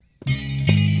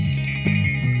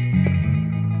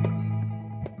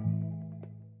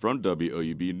From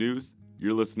WOUB News,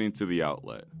 you're listening to The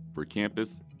Outlet, where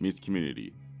campus meets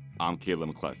community. I'm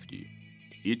Caleb McCleskey.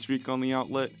 Each week on The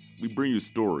Outlet, we bring you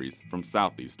stories from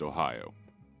Southeast Ohio.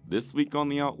 This week on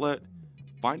The Outlet,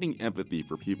 finding empathy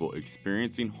for people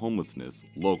experiencing homelessness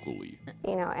locally.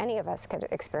 You know, any of us could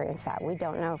experience that. We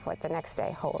don't know what the next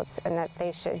day holds, and that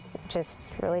they should just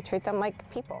really treat them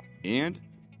like people. And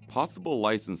possible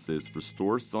licenses for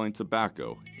stores selling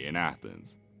tobacco in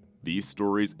Athens. These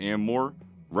stories and more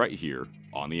right here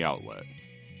on The Outlet.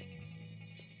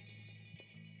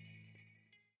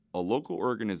 A local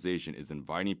organization is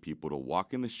inviting people to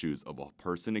walk in the shoes of a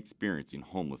person experiencing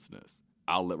homelessness.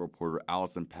 Outlet reporter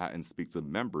Allison Patton speaks with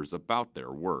members about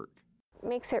their work. It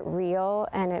makes it real,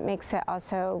 and it makes it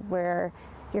also where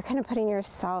you're kind of putting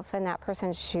yourself in that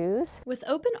person's shoes. With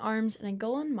open arms and a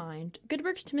goal in mind,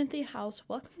 GoodWorks Timothy House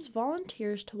welcomes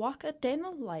volunteers to walk a day in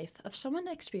the life of someone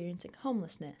experiencing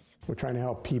homelessness. We're trying to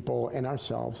help people and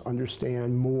ourselves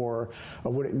understand more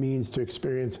of what it means to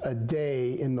experience a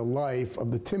day in the life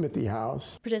of the Timothy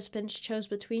House. Participants chose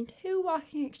between two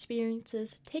walking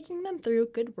experiences, taking them through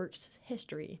GoodWorks'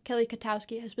 history. Kelly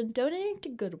Katowski has been donating to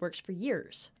GoodWorks for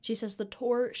years. She says the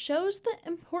tour shows the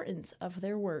importance of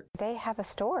their work. They have a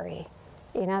story,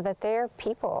 you know, that they're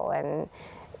people, and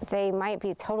they might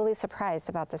be totally surprised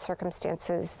about the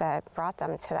circumstances that brought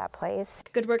them to that place.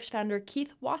 GoodWorks founder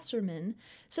Keith Wasserman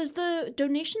says the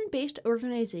donation-based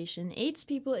organization aids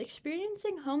people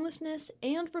experiencing homelessness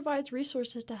and provides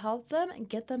resources to help them and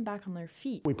get them back on their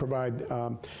feet. We provide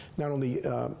not only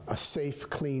a safe,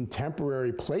 clean,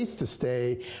 temporary place to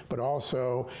stay, but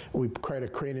also we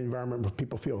create an environment where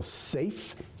people feel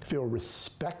safe, feel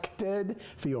respected,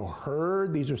 feel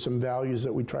heard. These are some values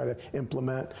that we try to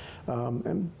implement,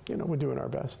 and you know, we're doing our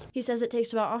best. He says it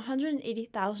takes about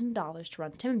 $180,000 to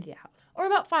run Timothy House, or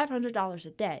about $500 a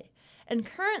day, and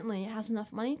currently has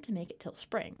enough money to make it till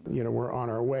spring. You know, we're on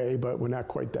our way, but we're not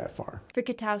quite that far. For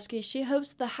Katowski, she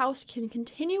hopes the house can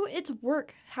continue its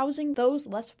work housing those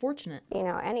less fortunate. You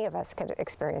know, any of us could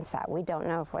experience that. We don't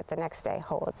know what the next day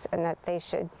holds, and that they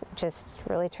should just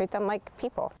really treat them like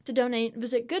people. To donate,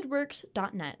 visit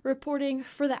goodworks.net. Reporting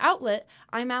for The Outlet,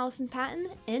 I'm Allison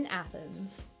Patton in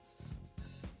Athens.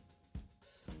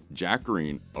 Jack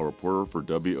Green, a reporter for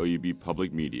WOUB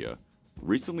Public Media,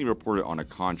 recently reported on a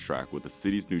contract with the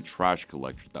city's new trash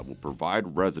collector that will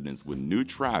provide residents with new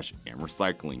trash and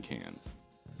recycling cans.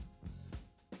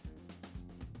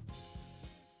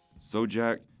 So,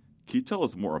 Jack, can you tell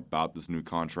us more about this new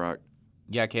contract?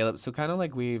 Yeah, Caleb. So kind of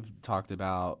like we've talked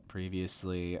about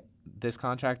previously, this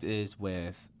contract is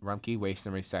with Rumpke Waste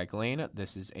and Recycling.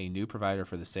 This is a new provider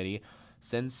for the city.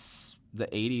 Since the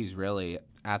 80s, really,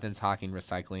 Athens Hocking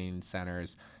Recycling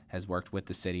Centers has worked with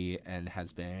the city and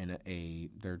has been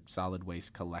their solid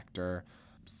waste collector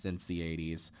since the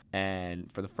 80s.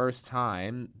 And for the first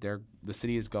time, the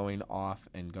city is going off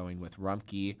and going with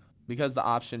Rumpke because the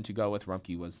option to go with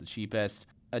Rumpke was the cheapest.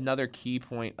 Another key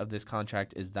point of this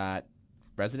contract is that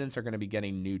residents are going to be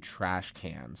getting new trash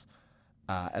cans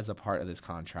as a part of this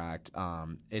contract.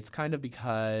 It's kind of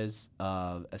because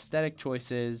of aesthetic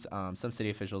choices. Some city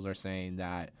officials are saying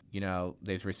that, you know,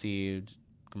 they've received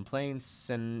complaints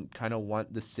and kind of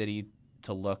want the city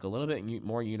to look a little bit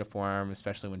more uniform,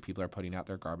 especially when people are putting out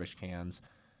their garbage cans.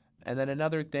 And then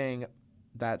another thing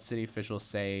that city officials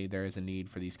say there is a need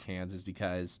for these cans is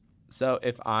because, so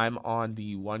if I'm on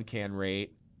the 1 can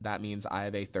rate, that means I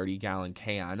have a 30-gallon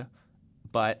can,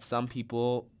 but some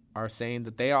people are saying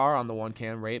that they are on the 1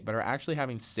 can rate but are actually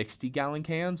having 60-gallon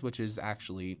cans, which is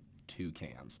actually 2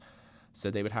 cans. So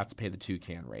they would have to pay the 2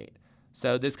 can rate.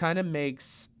 So this kind of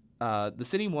makes the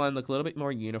city one look a little bit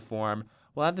more uniform,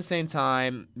 while at the same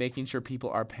time making sure people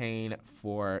are paying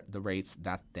for the rates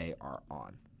that they are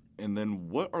on. And then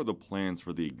what are the plans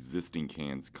for the existing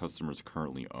cans customers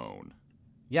currently own?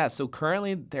 Yeah, so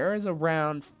currently there is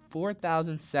around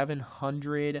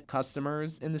 4,700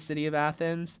 customers in the city of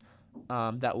Athens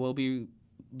that will be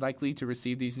likely to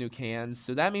receive these new cans.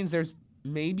 So that means there's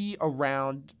maybe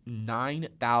around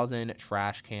 9,000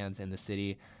 trash cans in the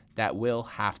city that will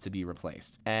have to be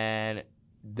replaced. And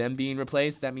them being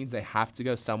replaced, that means they have to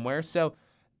go somewhere. So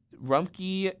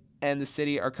Rumpke and the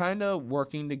city are kind of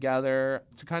working together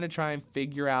to kind of try and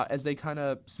figure out, as they kind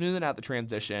of smoothing out the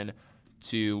transition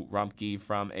to Rumpke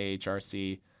from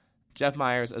AHRC. Jeff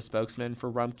Myers, a spokesman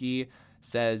for Rumpke,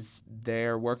 says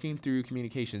they're working through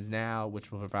communications now,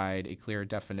 which will provide a clear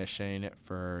definition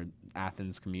for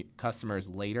Athens customers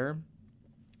later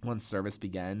once service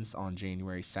begins on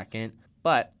January 2nd.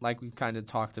 But like we kind of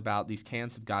talked about, these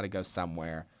cans have got to go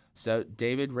somewhere. So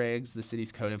David Riggs, the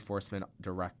city's code enforcement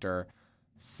director,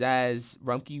 says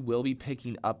Rumpke will be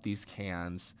picking up these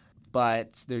cans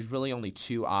but there's really only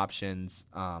two options.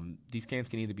 These cans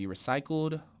can either be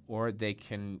recycled or they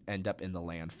can end up in the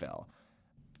landfill.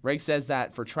 Riggs says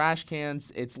that for trash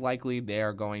cans, it's likely they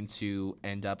are going to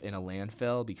end up in a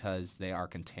landfill because they are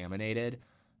contaminated.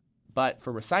 But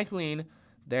for recycling,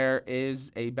 there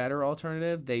is a better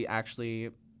alternative.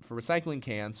 For recycling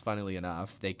cans, funnily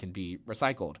enough, they can be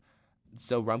recycled.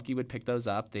 So Rumpke would pick those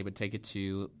up. They would take it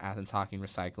to Athens Hocking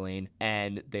Recycling,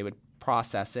 and they would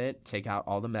process it, take out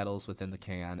all the metals within the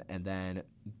can, and then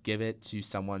give it to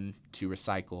someone to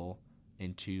recycle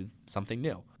into something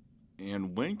new.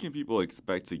 And when can people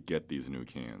expect to get these new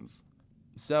cans?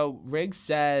 So Riggs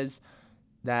says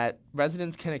that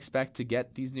residents can expect to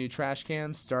get these new trash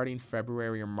cans starting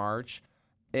February or March.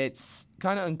 It's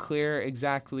kind of unclear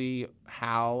exactly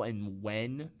how and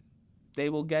when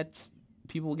people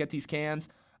will get these cans.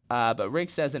 But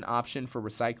Riggs says an option for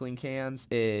recycling cans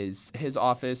is his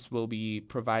office will be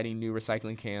providing new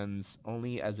recycling cans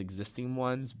only as existing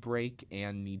ones break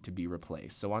and need to be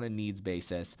replaced. So on a needs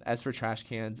basis. As for trash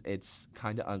cans, it's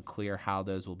kind of unclear how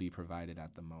those will be provided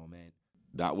at the moment.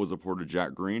 That was reporter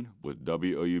Jack Green with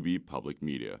WOUB Public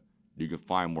Media. You can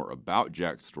find more about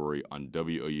Jack's story on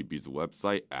WOUB's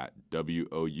website at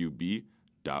woub.org.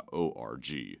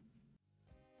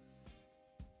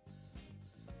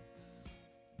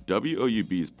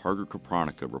 WOUB's Parker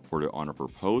Kapranica reported on a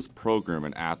proposed program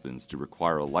in Athens to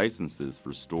require licenses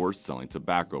for stores selling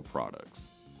tobacco products.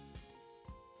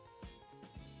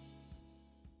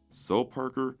 So,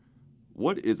 Parker,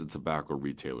 what is a tobacco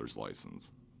retailer's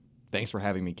license? Thanks for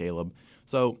having me, Caleb.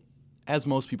 So, as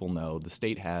most people know, the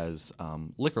state has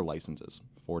liquor licenses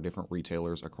for different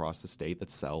retailers across the state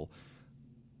that sell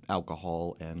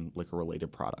alcohol and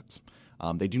liquor-related products.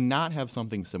 They do not have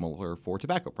something similar for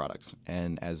tobacco products.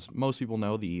 And as most people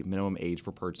know, the minimum age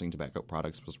for purchasing tobacco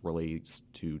products was released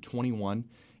to 21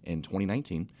 in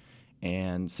 2019.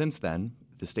 And since then,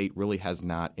 the state really has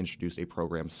not introduced a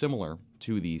program similar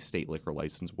to the state liquor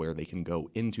license where they can go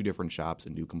into different shops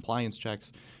and do compliance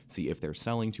checks, see if they're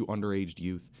selling to underage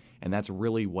youth. And that's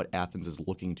really what Athens is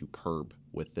looking to curb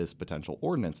with this potential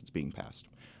ordinance that's being passed.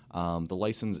 The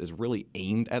license is really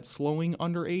aimed at slowing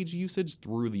underage usage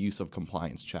through the use of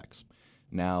compliance checks.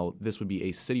 Now, this would be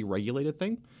a city-regulated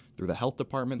thing. Through the health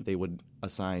department, they would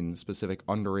assign specific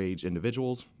underage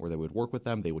individuals where they would work with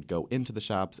them. They would go into the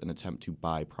shops and attempt to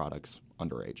buy products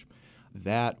underage.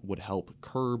 That would help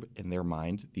curb, in their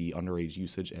mind, the underage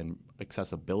usage and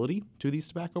accessibility to these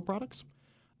tobacco products.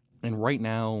 And right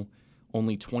now,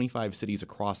 only 25 cities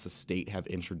across the state have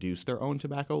introduced their own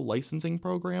tobacco licensing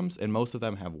programs, and most of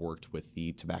them have worked with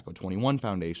the Tobacco 21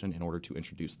 Foundation in order to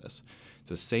introduce this. It's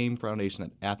the same foundation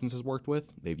that Athens has worked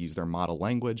with. They've used their model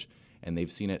language, and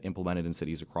they've seen it implemented in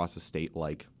cities across the state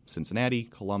like Cincinnati,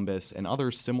 Columbus, and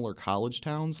other similar college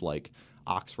towns like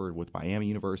Oxford with Miami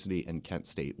University and Kent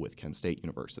State with Kent State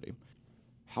University.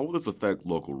 How will this affect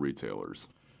local retailers?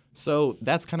 So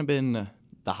that's kind of been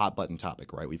the hot button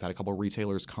topic, right? We've had a couple of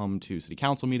retailers come to city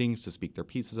council meetings to speak their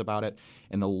pieces about it.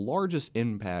 And the largest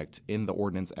impact in the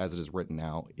ordinance as it is written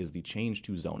now is the change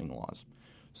to zoning laws.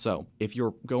 So if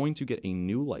you're going to get a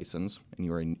new license and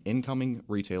you're an incoming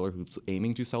retailer who's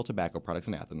aiming to sell tobacco products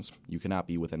in Athens, you cannot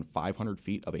be within 500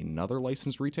 feet of another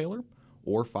licensed retailer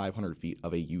or 500 feet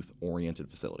of a youth-oriented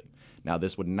facility. Now,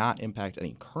 this would not impact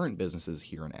any current businesses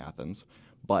here in Athens,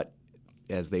 but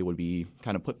as they would be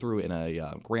kind of put through in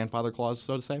a grandfather clause,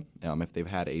 so to say, if they've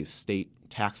had a state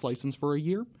tax license for a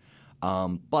year.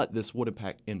 But this would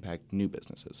impact new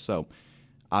businesses. So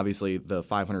obviously the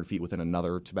 500 feet within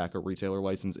another tobacco retailer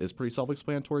license is pretty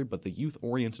self-explanatory, but the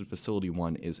youth-oriented facility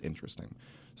one is interesting.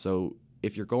 So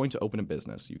if you're going to open a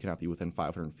business, you cannot be within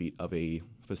 500 feet of a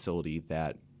facility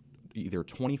that either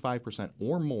 25%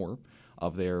 or more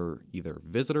of their either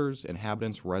visitors,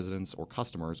 inhabitants, residents, or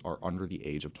customers are under the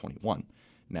age of 21.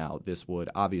 Now, this would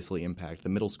obviously impact the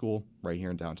middle school right here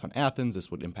in downtown Athens.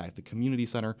 This would impact the community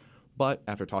center. But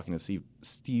after talking to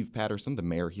Steve Patterson, the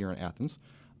mayor here in Athens,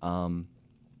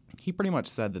 he pretty much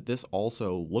said that this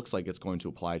also looks like it's going to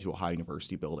apply to Ohio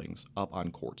University buildings up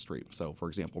on Court Street. So, for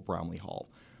example, Brownlee Hall.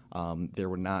 There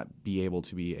would not be able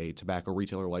to be a tobacco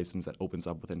retailer license that opens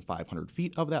up within 500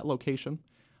 feet of that location.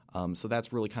 So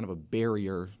that's really kind of a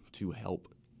barrier to help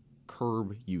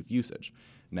curb youth usage.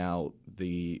 Now,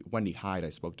 the Wendy Hyde, I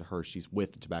spoke to her, she's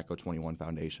with the Tobacco 21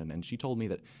 Foundation, and she told me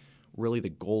that really the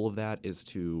goal of that is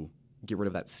to get rid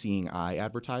of that seeing eye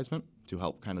advertisement to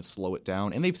help kind of slow it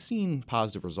down. And they've seen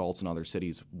positive results in other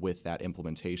cities with that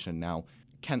implementation. Now,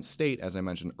 Kent State, as I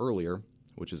mentioned earlier,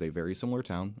 which is a very similar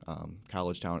town,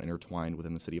 college town intertwined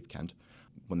within the city of Kent.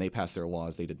 When they passed their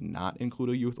laws, they did not include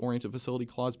a youth-oriented facility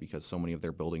clause because so many of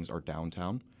their buildings are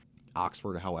downtown.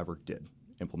 Oxford, however, did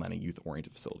implement a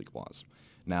youth-oriented facility clause.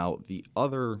 Now, the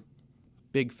other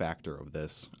big factor of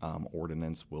this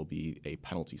ordinance will be a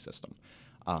penalty system.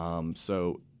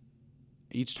 So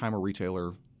each time a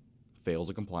retailer fails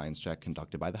a compliance check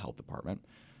conducted by the health department,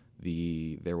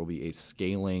 there will be a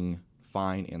scaling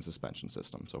fine and suspension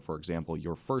system. So, for example,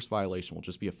 your first violation will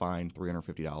just be a fine,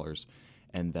 $350,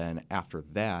 and then after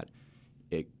that,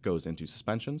 it goes into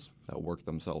suspensions that work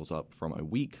themselves up from a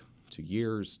week to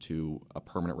years to a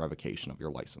permanent revocation of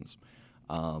your license.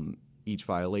 Each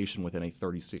violation within a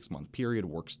 36-month period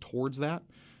works towards that,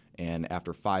 and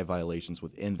after 5 violations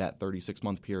within that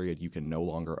 36-month period, you can no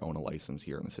longer own a license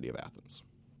here in the city of Athens.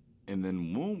 And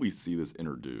then when will we see this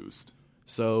introduced?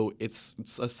 So it's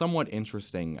a somewhat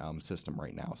interesting system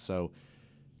right now. So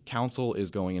council is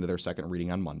going into their second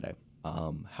reading on Monday.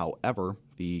 However,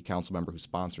 the council member who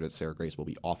sponsored it, Sarah Grace, will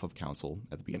be off of council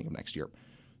at the beginning of next year.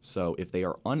 So if they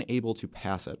are unable to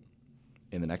pass it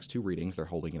in the next 2 readings, they're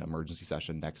holding an emergency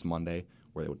session next Monday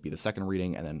where it would be the second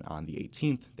reading, and then on the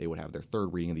 18th, they would have their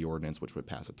third reading of the ordinance, which would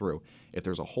pass it through. If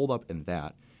there's a holdup in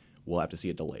that, we'll have to see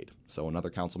it delayed. So another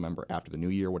council member after the new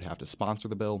year would have to sponsor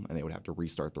the bill, and they would have to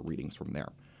restart the readings from there.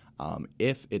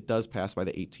 If it does pass by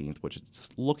the 18th, which it's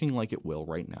looking like it will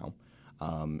right now,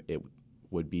 it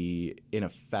would be in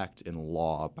effect in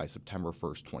law by September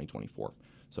 1st, 2024.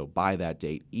 So by that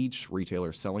date, each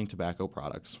retailer selling tobacco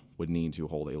products would need to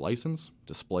hold a license,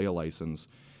 display a license,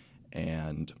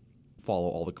 and follow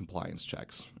all the compliance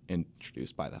checks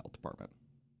introduced by the health department.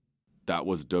 That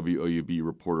was WOUB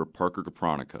reporter Parker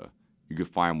Kapranica. You can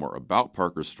find more about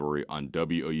Parker's story on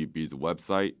WOUB's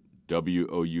website,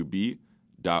 woub.org.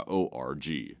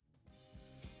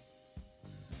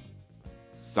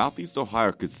 Southeast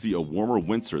Ohio could see a warmer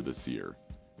winter this year.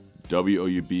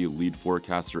 WOUB lead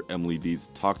forecaster Emily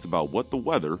Dietz talks about what the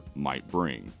weather might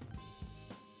bring.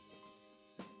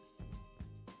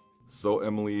 So,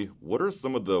 Emily, what are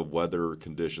some of the weather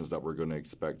conditions that we're going to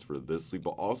expect for this week, but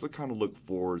also kind of look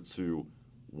forward to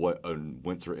what a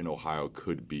winter in Ohio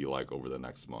could be like over the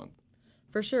next month?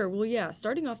 For sure. Well, yeah,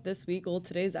 starting off this week,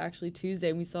 today's actually Tuesday,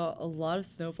 and we saw a lot of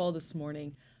snowfall this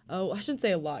morning. Oh, I shouldn't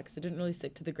say a lot because it didn't really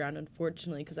stick to the ground,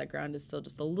 unfortunately, because that ground is still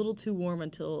just a little too warm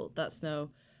until that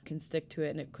snow can stick to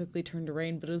it, and it quickly turned to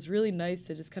rain. But it was really nice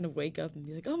to just kind of wake up and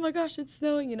be like, oh my gosh, it's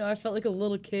snowing. You know, I felt like a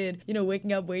little kid,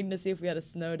 waking up waiting to see if we had a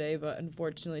snow day, but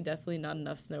unfortunately definitely not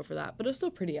enough snow for that. But it was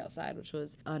still pretty outside, which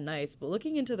was nice. But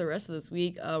looking into the rest of this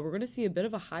week, we're going to see a bit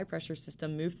of a high pressure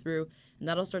system move through, and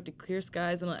that'll start to clear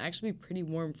skies, and it'll actually be pretty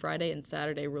warm Friday and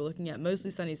Saturday. We're looking at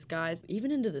mostly sunny skies, even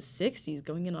into the 60s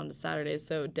going in onto Saturday,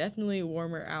 so definitely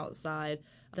warmer outside.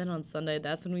 Then on Sunday,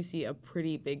 that's when we see a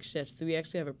pretty big shift. So we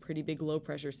actually have a pretty big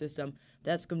low-pressure system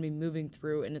that's going to be moving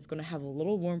through, and it's going to have a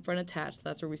little warm front attached. So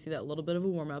that's where we see that little bit of a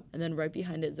warm-up. And then right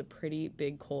behind it is a pretty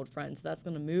big cold front. So that's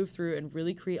going to move through and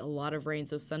really create a lot of rain.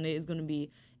 So Sunday is going to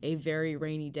be a very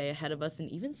rainy day ahead of us,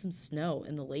 and even some snow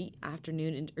in the late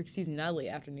afternoon, not late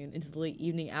afternoon, into the late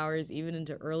evening hours, even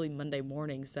into early Monday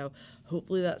morning. So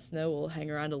hopefully that snow will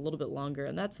hang around a little bit longer,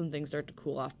 and that's when things start to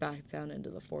cool off back down into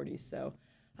the 40s. So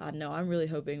no, I'm really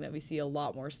hoping that we see a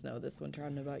lot more snow this winter. I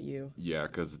don't know about you. Yeah,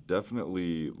 because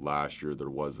definitely last year there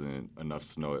wasn't enough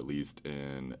snow, at least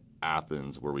in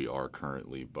Athens where we are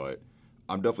currently. But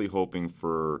I'm definitely hoping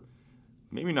for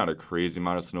maybe not a crazy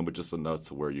amount of snow, but just enough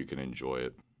to where you can enjoy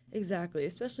it. Exactly,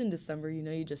 especially in December,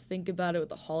 you just think about it with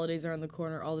the holidays around the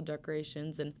corner, all the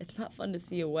decorations, and it's not fun to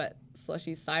see a wet,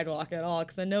 slushy sidewalk at all,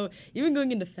 because I know even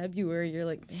going into February, you're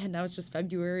like, man, now it's just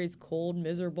February, it's cold,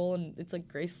 miserable, and it's like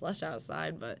gray slush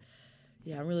outside, but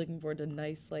yeah, I'm really looking forward to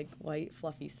nice, white,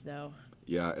 fluffy snow.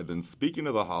 Yeah, and then speaking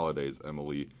of the holidays,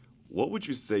 Emily, what would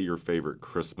you say your favorite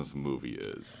Christmas movie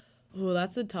is? Oh,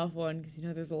 that's a tough one because,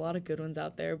 there's a lot of good ones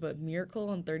out there, but Miracle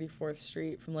on 34th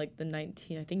Street from, the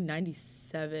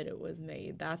 97 it was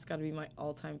made. That's got to be my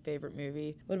all-time favorite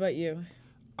movie. What about you?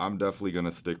 I'm definitely going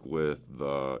to stick with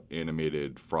the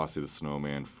animated Frosty the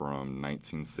Snowman from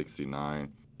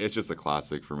 1969. It's just a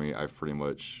classic for me. I've pretty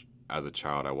much, as a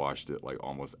child, I watched it,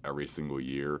 almost every single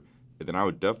year. And then I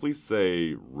would definitely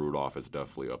say Rudolph is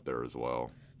definitely up there as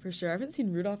well. For sure. I haven't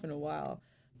seen Rudolph in a while.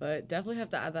 But definitely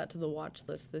have to add that to the watch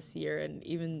list this year, and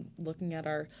even looking at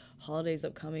our holidays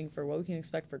upcoming for what we can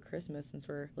expect for Christmas, since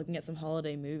we're looking at some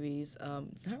holiday movies. We're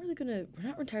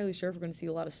not entirely sure if we're going to see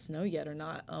a lot of snow yet or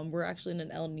not. We're actually in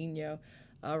an El Nino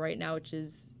right now, which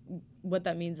is what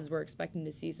that means is we're expecting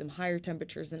to see some higher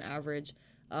temperatures than average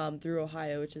through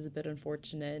Ohio, which is a bit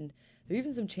unfortunate. And there are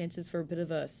even some chances for a bit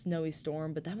of a snowy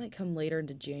storm, but that might come later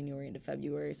into January, into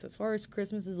February. So as far as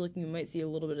Christmas is looking, we might see a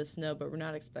little bit of snow, but we're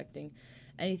not expecting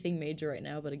anything major right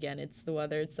now. But again, it's the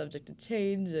weather, it's subject to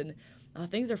change, and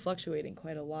things are fluctuating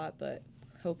quite a lot. But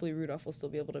hopefully Rudolph will still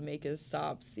be able to make his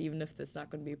stops, even if it's not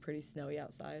going to be pretty snowy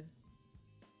outside.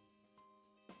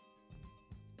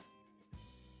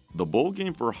 The bowl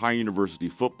game for Ohio University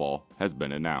football has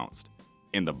been announced,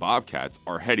 and the Bobcats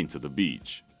are heading to the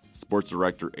beach. Sports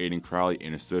Director Aiden Crowley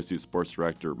and Associate Sports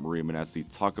Director Maria Manessi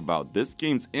talk about this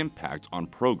game's impact on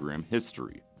program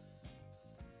history.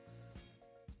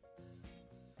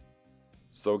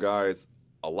 So guys,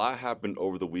 a lot happened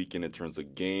over the weekend in terms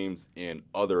of games and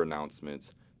other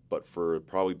announcements, but for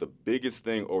probably the biggest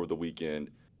thing over the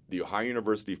weekend, the Ohio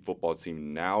University football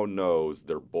team now knows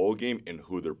their bowl game and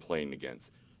who they're playing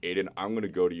against. Aiden, I'm going to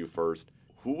go to you first.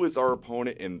 Who is our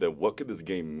opponent, and then what could this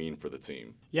game mean for the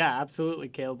team? Yeah, absolutely,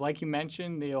 Caleb. Like you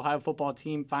mentioned, the Ohio football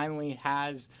team finally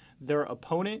has their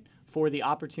opponent for the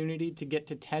opportunity to get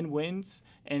to 10 wins,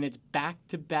 and it's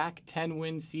back-to-back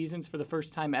 10-win seasons for the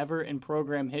first time ever in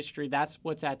program history. That's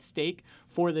what's at stake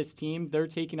for this team. They're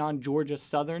taking on Georgia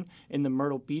Southern in the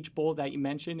Myrtle Beach Bowl that you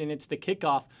mentioned, and it's the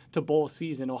kickoff to bowl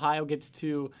season. Ohio gets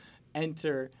to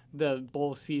enter the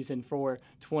bowl season for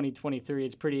 2023.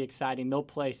 It's pretty exciting. They'll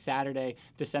play Saturday,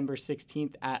 December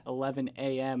 16th at 11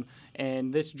 a.m.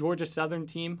 And this Georgia Southern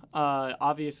team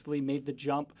obviously made the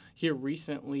jump here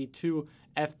recently to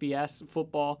FBS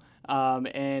football,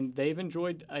 and they've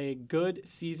enjoyed a good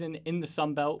season in the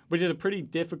Sun Belt, which is a pretty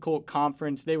difficult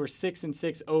conference. They were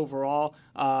 6-6 overall,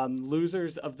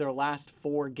 losers of their last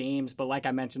 4 games, but like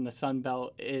I mentioned, the Sun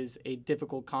Belt is a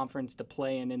difficult conference to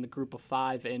play in the group of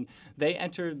 5, and they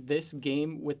entered this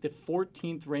game with the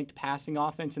 14th ranked passing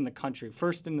offense in the country,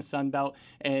 first in the Sun Belt,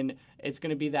 and it's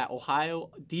going to be that Ohio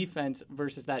defense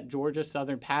versus that Georgia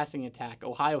Southern passing attack.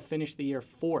 Ohio finished the year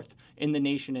 4th in the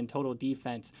nation in total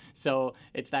defense. So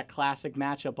it's that classic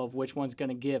matchup of which one's going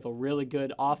to give a really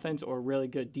good offense or a really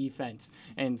good defense.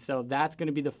 And so that's going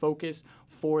to be the focus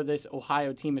for this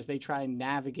Ohio team as they try and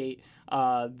navigate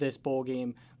this bowl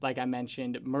game, like I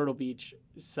mentioned, Myrtle Beach,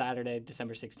 Saturday,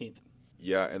 December 16th.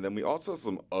 Yeah, and then we also have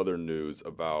some other news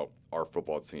about our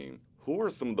football team. Who are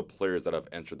some of the players that have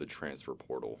entered the transfer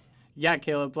portal? Yeah,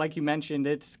 Caleb, like you mentioned,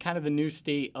 it's kind of the new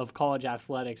state of college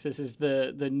athletics. This is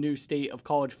the new state of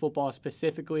college football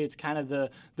specifically. It's kind of the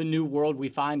new world we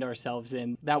find ourselves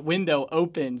in. That window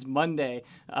opens Monday,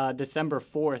 December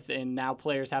 4th, and now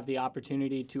players have the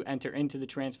opportunity to enter into the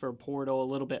transfer portal a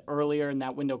little bit earlier, and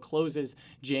that window closes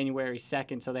January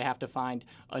 2nd, so they have to find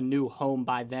a new home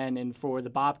by then. And for the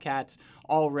Bobcats,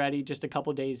 already just a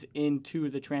couple days into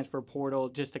the transfer portal,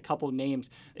 just a couple names.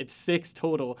 It's 6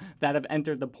 total that have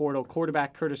entered the portal.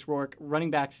 Quarterback Curtis Rourke,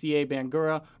 running back C.A.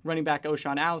 Bangura, running back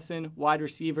O'Shawn Allison, wide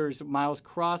receivers Miles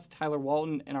Cross, Tyler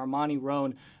Walton, and Armani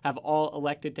Roan have all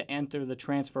elected to enter the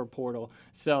transfer portal.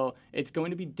 So it's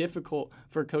going to be difficult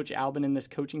for Coach Albin and this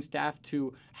coaching staff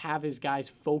to have his guys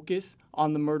focus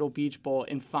on the Myrtle Beach Bowl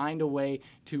and find a way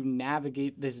to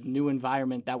navigate this new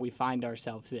environment that we find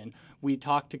ourselves in. We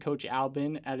talked to Coach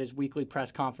Albin at his weekly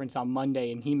press conference on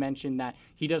Monday, and he mentioned that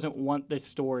he doesn't want this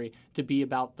story to be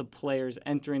about the players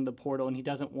entering the portal, and he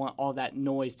doesn't want all that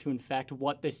noise to infect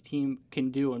what this team can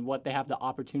do and what they have the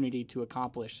opportunity to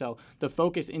accomplish. So the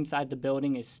focus inside the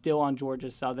building is still on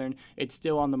Georgia Southern. It's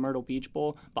still on the Myrtle Beach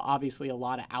Bowl, but obviously a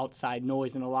lot of outside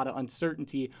noise and a lot of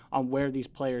uncertainty on where these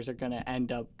players are going to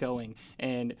end up going.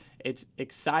 And it's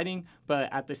exciting,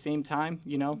 but at the same time,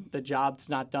 you know, the job's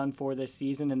not done for this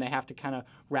season, and they have to kind of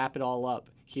wrap it all up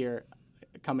here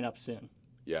coming up soon.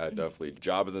 Yeah, definitely.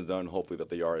 Job isn't done. Hopefully that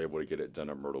they are able to get it done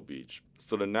at Myrtle Beach.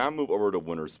 So to now move over to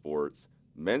winter sports,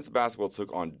 men's basketball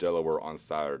took on Delaware on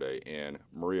Saturday. And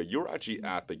Maria, you were actually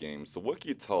at the game. So what can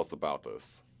you tell us about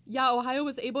this? Yeah, Ohio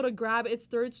was able to grab its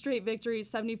 3rd straight victory,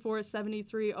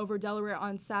 74-73 over Delaware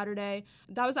on Saturday.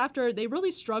 That was after they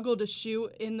really struggled to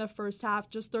shoot in the first half,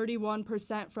 just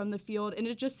 31% from the field. And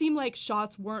it just seemed like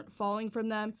shots weren't falling from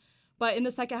them. But in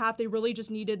the second half, they really just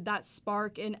needed that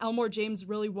spark, and Elmore James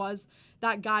really was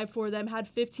that guy for them. Had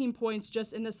 15 points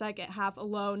just in the second half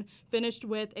alone, finished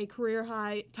with a career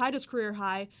high, tied his career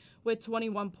high with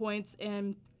 21 points,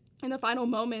 and in the final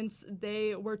moments,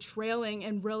 they were trailing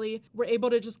and really were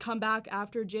able to just come back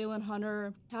after Jalen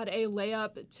Hunter had a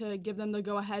layup to give them the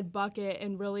go-ahead bucket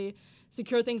and really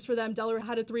secure things for them. Delaware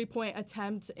had a 3-point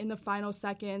attempt in the final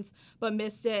seconds, but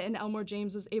missed it, and Elmore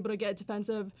James was able to get a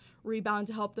defensive rebound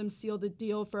to help them seal the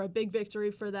deal for a big victory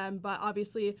for them. But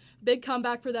obviously, big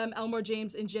comeback for them. Elmore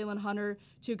James and Jalen Hunter,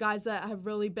 2 guys that have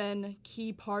really been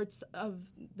key parts of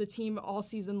the team all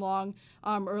season long,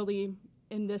 early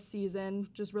in this season,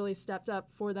 just really stepped up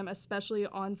for them, especially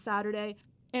on Saturday.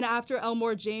 And after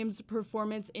Elmore James'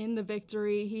 performance in the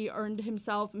victory, he earned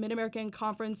himself Mid-American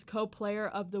Conference Co-Player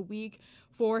of the Week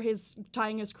for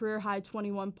tying his career-high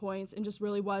 21 points, and just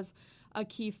really was a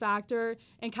key factor.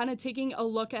 And kind of taking a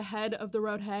look ahead of the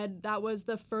road ahead, that was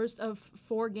the first of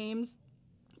 4 games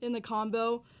in the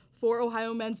combo for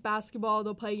Ohio men's basketball.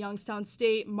 They'll play Youngstown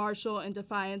State, Marshall, and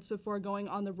Defiance before going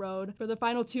on the road for the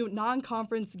final 2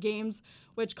 non-conference games,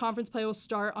 which conference play will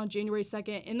start on January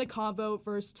 2nd in the Convo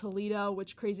versus Toledo,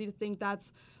 which crazy to think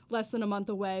that's less than a month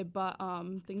away, but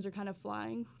things are kind of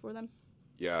flying for them.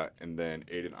 Yeah, and then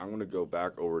Aiden, I'm going to go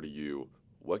back over to you.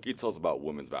 What can you tell us about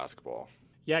women's basketball?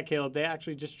 Yeah, Caleb, they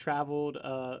actually just traveled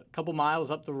a couple miles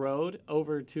up the road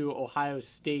over to Ohio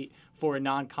State for a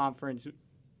non-conference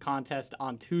contest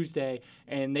on Tuesday,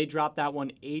 and they dropped that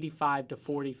one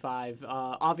 85-45.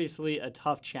 Obviously a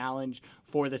tough challenge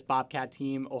for this Bobcat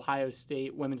team. Ohio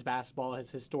State women's basketball has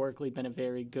historically been a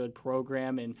very good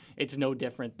program, and it's no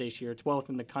different this year. 12th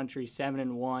in the country,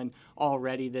 7-1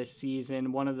 already this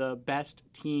season. One of the best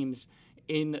teams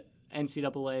in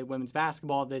NCAA women's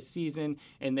basketball this season,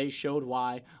 and they showed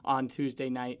why on Tuesday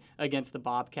night against the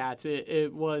Bobcats.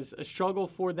 It was a struggle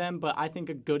for them, but I think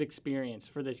a good experience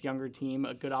for this younger team,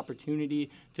 a good opportunity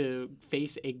to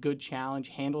face a good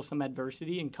challenge, handle some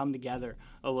adversity, and come together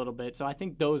a little bit. So I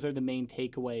think those are the main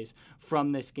takeaways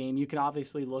from this game. You can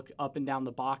obviously look up and down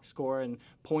the box score and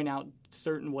point out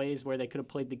certain ways where they could have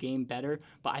played the game better,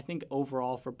 but I think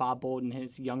overall for Bob Bolden and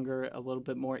his younger, a little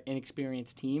bit more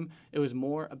inexperienced team, it was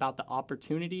more about the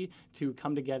opportunity to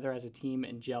come together as a team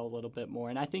and gel a little bit more.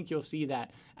 And I think you'll see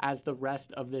that as the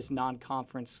rest of this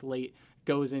non-conference slate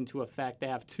goes into effect. They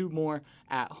have 2 more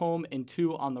at home and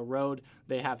 2 on the road.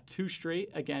 They have 2 straight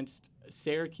against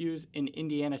Syracuse and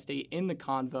Indiana State in the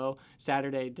Convo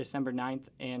Saturday, December 9th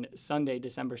and Sunday,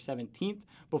 December 17th,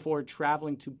 before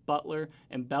traveling to Butler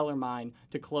and Bellarmine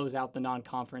to close out the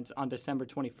non-conference on December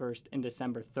 21st and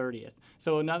December 30th.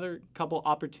 So another couple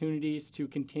opportunities to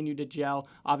continue to gel.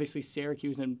 Obviously,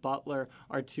 Syracuse and Butler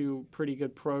are 2 pretty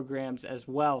good programs as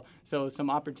well. So some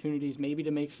opportunities maybe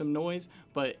to make some noise,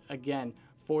 but again,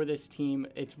 for this team,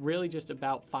 it's really just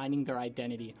about finding their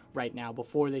identity right now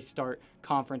before they start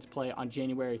conference play on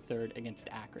January 3rd against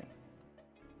Akron.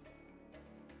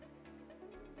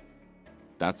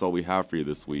 That's all we have for you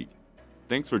this week.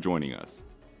 Thanks for joining us.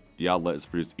 The Outlet is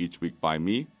produced each week by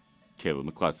me, Caleb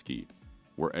McCleskey.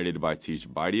 We're edited by Tisha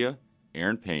Baidia,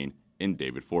 Aaron Payne, and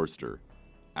David Forster.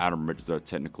 Adam Rich is our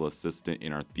technical assistant,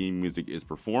 and our theme music is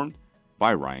performed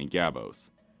by Ryan Gabos.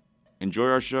 Enjoy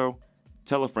our show?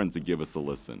 Tell a friend to give us a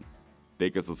listen. They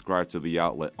can subscribe to The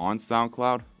Outlet on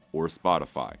SoundCloud or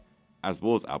Spotify, as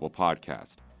well as Apple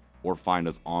Podcast, or find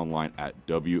us online at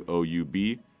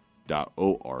woub.org.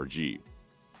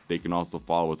 They can also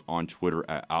follow us on Twitter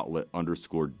at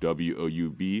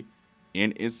outlet_WOUB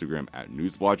and Instagram at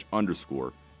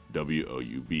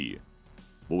newswatch_WOUB.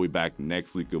 We'll be back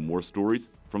next week with more stories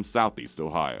from Southeast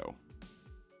Ohio.